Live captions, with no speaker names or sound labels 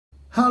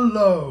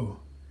Hello!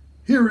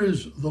 Here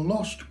is The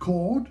Lost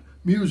Chord,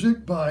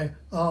 music by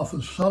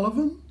Arthur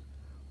Sullivan,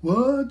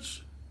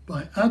 words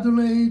by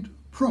Adelaide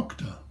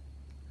Procter.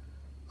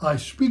 I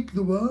speak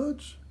the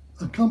words,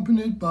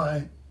 accompanied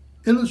by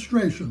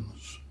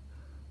illustrations.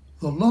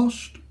 The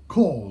Lost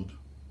Chord.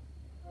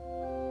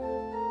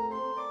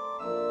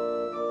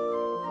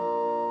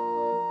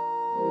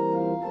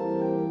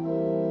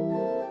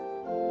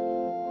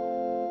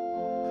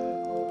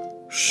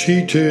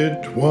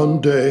 Seated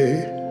one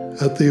day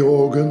at the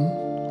organ,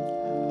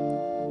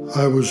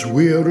 I was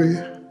weary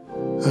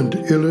and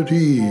ill at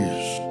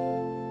ease,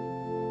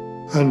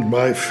 and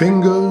my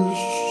fingers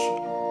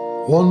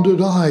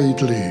wandered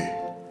idly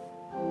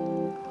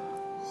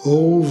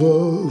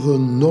over the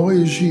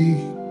noisy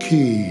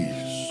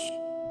keys.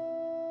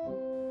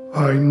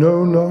 I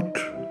know not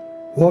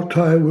what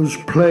I was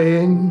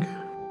playing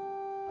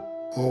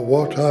or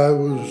what I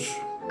was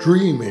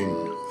dreaming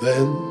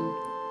then,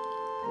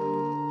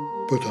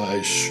 but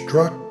I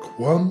struck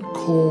one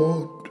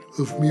chord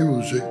of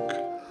music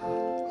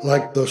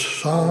like the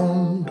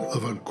sound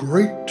of a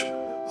great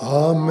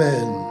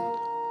Amen,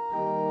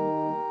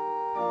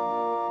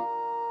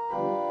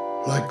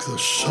 like the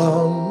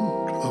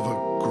sound of a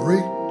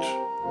great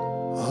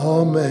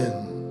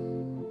Amen.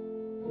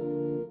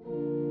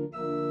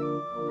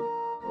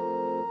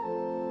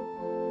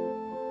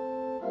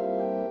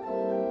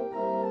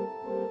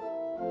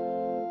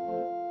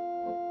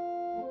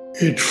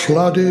 It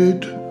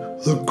flooded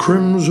the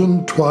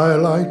crimson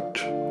twilight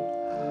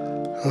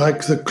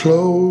like the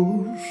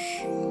close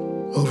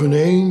of an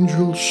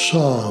angel's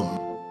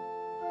psalm,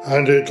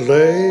 and it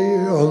lay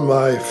on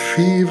my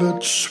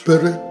fevered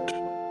spirit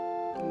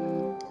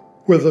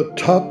with a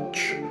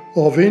touch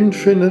of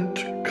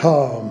infinite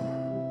calm.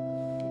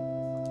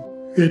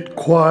 It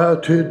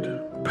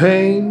quieted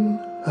pain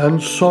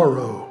and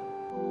sorrow,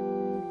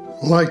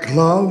 like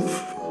love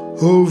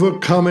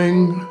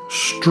overcoming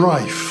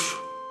strife.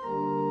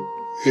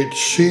 It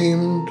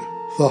seemed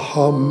the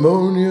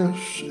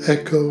harmonious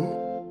echo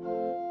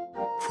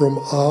from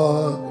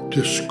our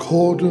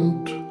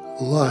discordant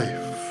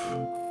life.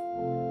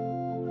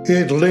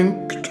 It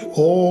linked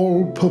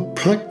all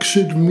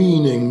perplexed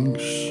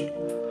meanings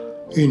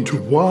into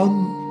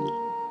one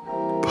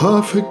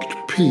perfect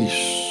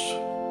peace,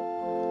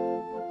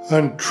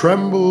 and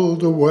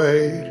trembled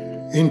away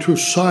into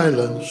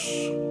silence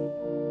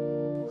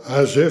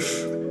as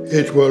if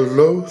it were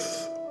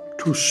loath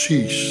to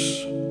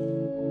cease.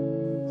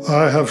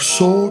 I have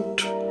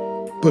sought,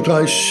 but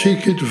I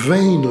seek it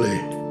vainly,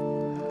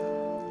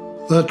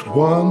 that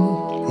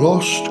one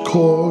lost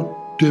chord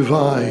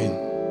divine,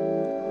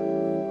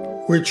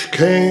 which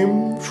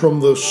came from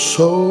the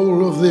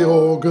soul of the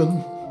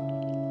organ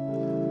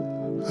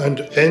and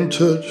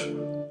entered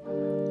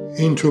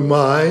into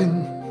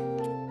mine.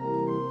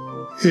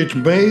 It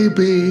may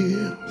be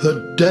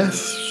that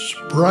death's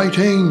bright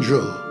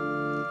angel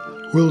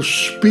will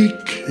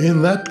speak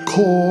in that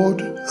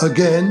chord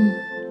again.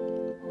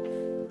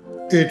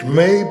 It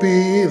may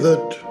be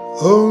that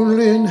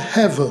only in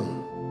heaven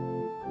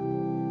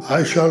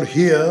I shall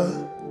hear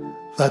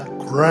that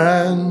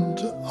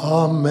grand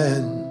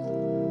Amen.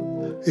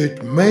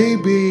 It may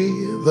be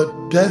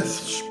that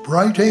death's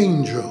bright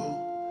angel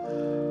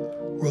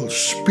will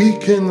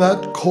speak in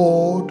that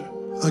chord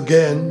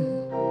again.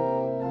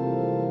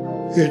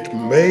 It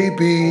may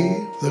be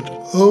that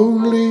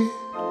only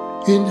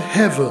in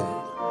heaven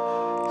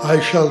I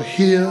shall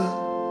hear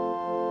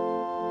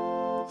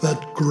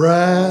that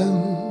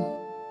grand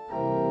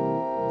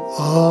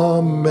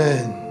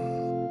Amen.